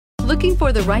Looking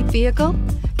for the right vehicle?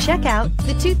 Check out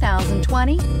the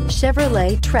 2020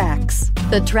 Chevrolet Trax.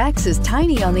 The Trax is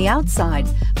tiny on the outside,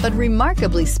 but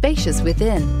remarkably spacious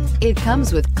within. It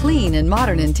comes with clean and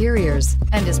modern interiors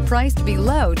and is priced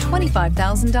below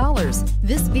 $25,000.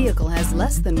 This vehicle has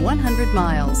less than 100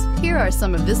 miles. Here are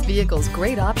some of this vehicle's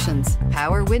great options: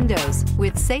 power windows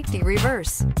with safety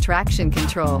reverse, traction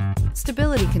control,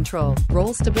 stability control,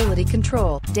 roll stability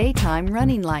control, daytime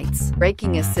running lights,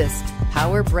 braking assist,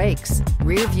 power brakes,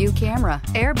 rear view camera,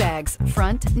 airbags,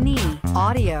 front knee,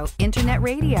 audio, internet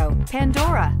radio,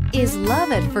 Pandora. Is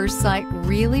love at first sight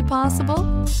really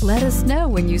possible? Let us know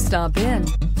when you stop in.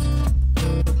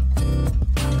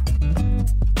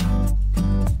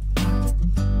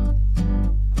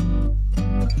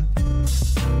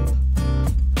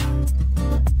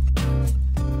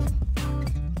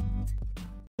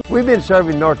 We've been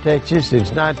serving North Texas since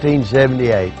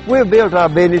 1978. We've built our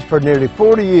business for nearly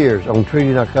 40 years on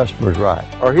treating our customers right.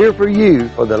 Are here for you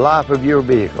for the life of your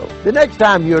vehicle. The next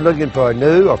time you're looking for a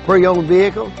new or pre-owned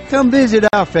vehicle, come visit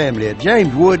our family at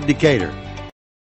James Wood Decatur.